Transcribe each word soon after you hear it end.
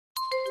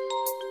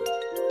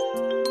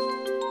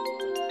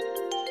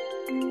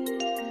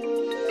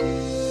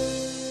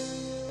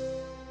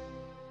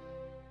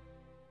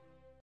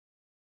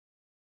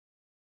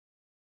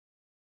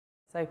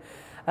So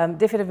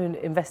DFID have been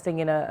investing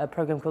in a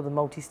program called the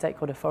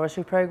Multi-Stakeholder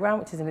Forestry Program,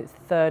 which is in its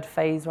third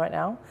phase right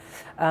now.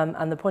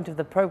 And the point of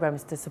the program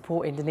is to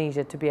support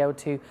Indonesia to be able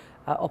to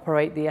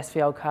operate the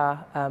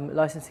FLEGT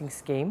licensing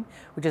scheme,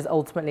 which has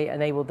ultimately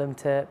enabled them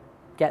to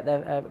get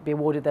be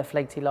awarded their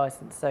FLEGT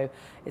license. So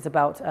it's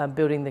about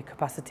building the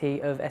capacity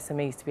of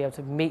SMEs to be able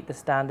to meet the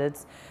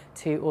standards,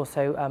 to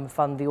also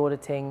fund the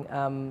auditing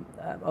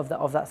of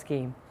that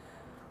scheme,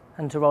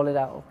 and to roll it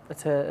out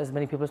to as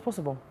many people as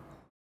possible.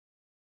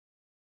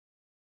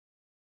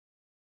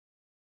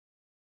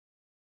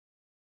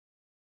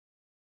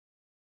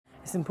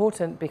 It's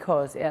important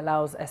because it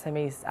allows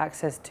SMEs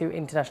access to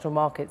international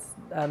markets,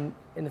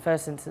 in the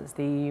first instance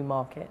the EU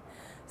market.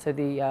 So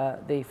the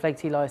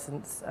FLEGT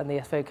license and the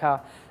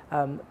FLEGT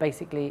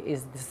basically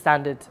is the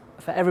standard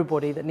for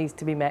everybody that needs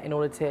to be met in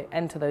order to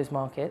enter those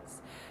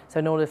markets. So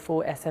in order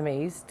for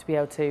SMEs to be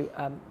able to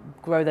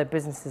grow their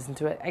businesses and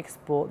to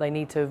export, they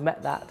need to have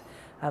met that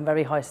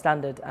very high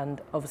standard,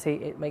 and obviously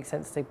it makes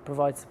sense to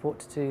provide support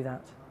to do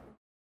that.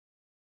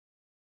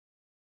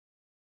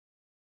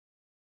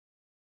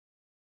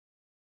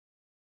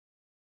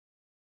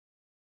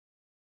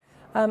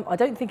 I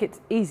don't think it's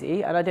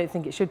easy, and I don't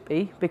think it should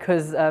be,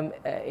 because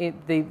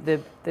the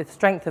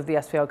strength of the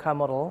FLEGT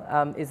model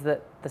is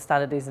that the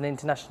standard is an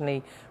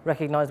internationally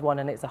recognised one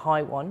and it's a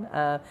high one.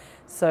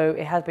 So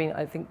it has been,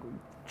 I think,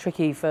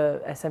 tricky for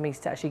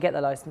SMEs to actually get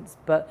the licence,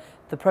 but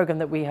the programme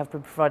that we have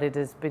provided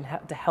has been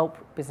to help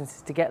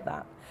businesses to get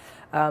that.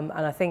 And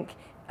I think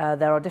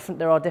there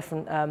are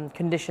different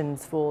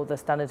conditions for the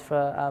standards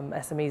for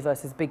SMEs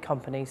versus big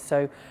companies.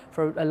 So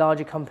for a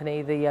larger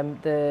company,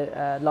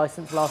 the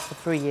license lasts for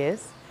 3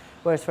 years,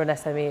 whereas for an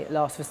SME it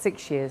lasts for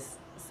 6 years.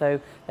 So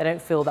they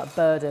don't feel that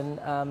burden,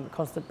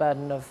 constant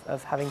burden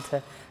of having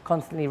to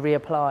constantly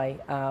reapply.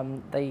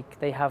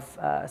 They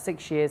have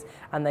 6 years,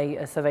 and they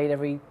are surveyed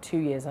every 2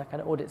 years. Kind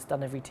of audits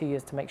done every 2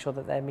 years to make sure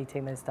that they're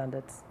meeting those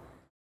standards.